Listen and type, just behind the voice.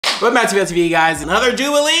Welcome back to TheValeTv, guys. Another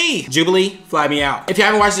Jubilee. Jubilee, fly me out. If you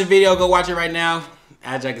haven't watched the video, go watch it right now.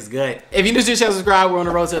 Adjunct is good. If you're new to the channel, subscribe. We're on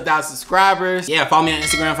the road to 1,000 subscribers. Yeah, follow me on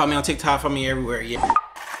Instagram, follow me on TikTok, follow me everywhere. Yeah.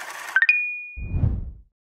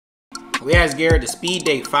 We asked Garrett to speed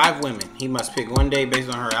date 5 women. He must pick one day based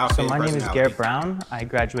on her outfit. So my name is Garrett Brown. I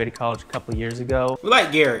graduated college a couple years ago. We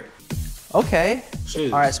like Garrett. Okay.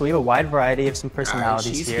 Shoes. All right, so we have a wide variety of some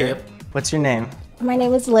personalities she's here. hip. What's your name? My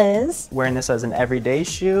name is Liz. Wearing this as an everyday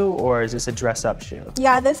shoe, or is this a dress-up shoe?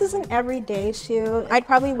 Yeah, this is an everyday shoe. I'd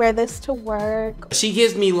probably wear this to work. She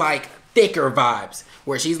gives me like thicker vibes,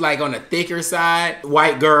 where she's like on the thicker side,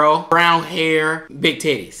 white girl, brown hair, big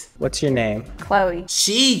titties. What's your name? Chloe.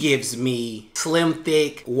 She gives me slim,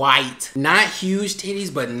 thick, white, not huge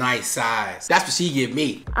titties, but nice size. That's what she give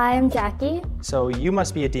me. I'm Jackie. So you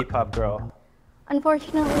must be a Depop girl.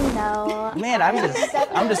 Unfortunately, no. Man,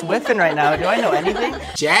 I'm just whiffing right now. Do I know anything?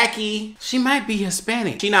 Jackie, she might be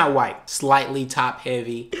Hispanic. She not white, slightly top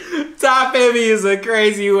heavy. Top heavy is a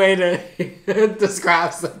crazy way to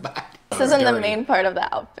describe somebody. This isn't the main part of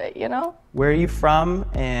the outfit, you know? Where are you from,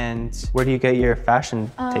 and where do you get your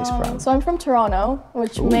fashion taste from? So I'm from Toronto,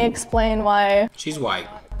 which may explain why She's white.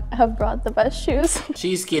 I have brought the best shoes.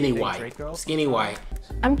 She's skinny white. Skinny white.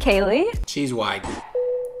 I'm Kaylee. She's white.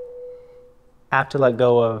 Have to let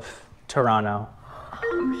go of Toronto.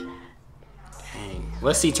 Dang.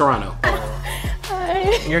 Let's see Toronto.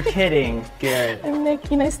 Hi. You're kidding, Garrett. I'm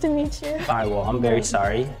Nikki. Nice to meet you. All right, well, I'm very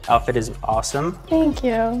sorry. Outfit is awesome. Thank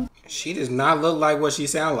you. She does not look like what she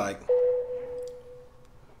sound like.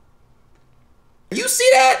 You see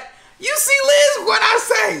that? You see, Liz, what I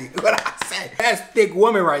say? What I say? That's thick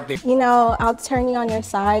woman right there. You know, I'll turn you on your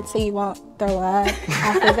side so you won't throw up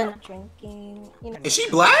after the drinking. You know. Is she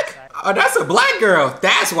black? Oh, that's a black girl.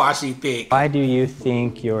 That's why she thick. Why do you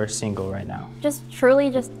think you're single right now? Truly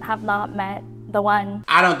just have not met the one.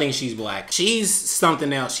 I don't think she's black. She's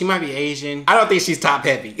something else. She might be Asian. I don't think she's top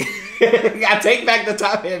heavy. I take back the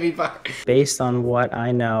top heavy part. Based on what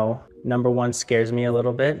I know, #1 scares me a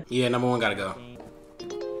little bit. Yeah, #1 gotta go.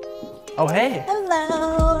 Oh, hey.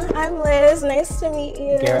 Hello, I'm Liz. Nice to meet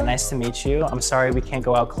you. Garrett, nice to meet you. I'm sorry we can't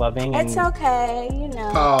go out clubbing. It's okay, you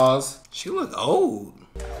know. Pause. She look old.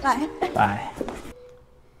 Bye. Bye.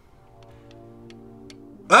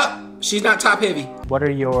 Oh, she's not top heavy. What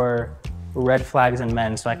are your red flags in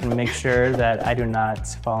men so I can make sure that I do not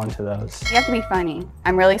fall into those? You have to be funny.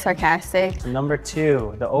 I'm really sarcastic.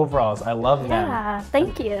 #2, the overalls. I love them. Yeah,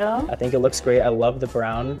 thank you. I think it looks great. I love the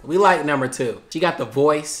brown. We like #2. She got the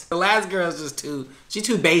voice. The last girl's just she's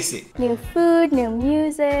too basic. New food, new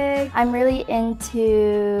music. I'm really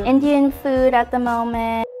into Indian food at the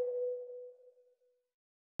moment.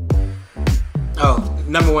 Oh,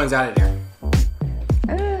 #1's out of there.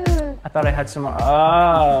 I thought I had some.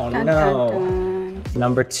 Oh, no.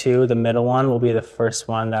 #2, the middle one, will be the first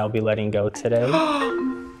one that I'll be letting go today.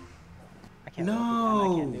 I can't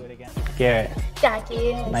do it again. Garrett,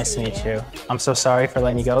 Jackie. nice to meet you. I'm so sorry for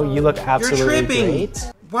letting you go. You look absolutely You're tripping.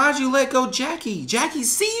 great. Why'd you let go Jackie?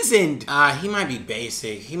 Jackie's seasoned. He might be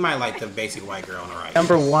basic. He might like the basic white girl on the right.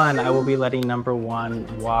 #1, I will be letting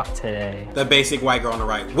 #1 walk today. The basic white girl on the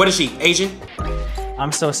right. What is she, Asian?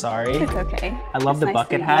 I'm so sorry. It's okay. I love the Nice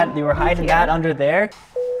bucket to meet hat. You were hiding that under there.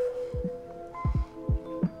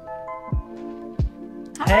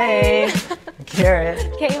 Hey, Garrett.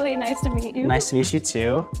 Kaylee, nice to meet you. Nice to meet you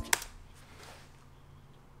too.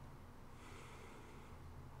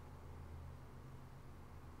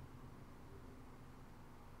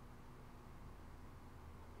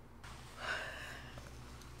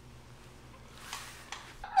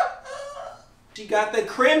 She got the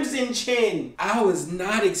crimson chin. I was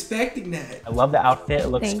not expecting that. I love the outfit. It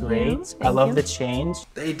looks Thank you. great. I Thank love you. the change.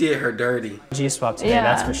 They did her dirty. G-swap today, Yeah.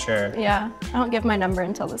 that's for sure. Yeah, I don't give my number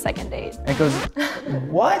until the second date. It goes,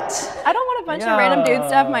 what? I don't want a bunch of random dudes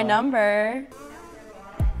to have my number.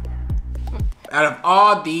 Out of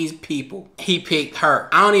all these people, he picked her.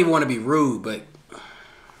 I don't even want to be rude, but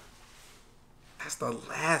that's the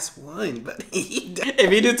last one. But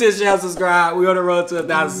if you do to the channel, subscribe. We on the road to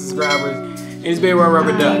 1,000 subscribers. And it's been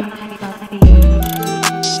Rubber Duck.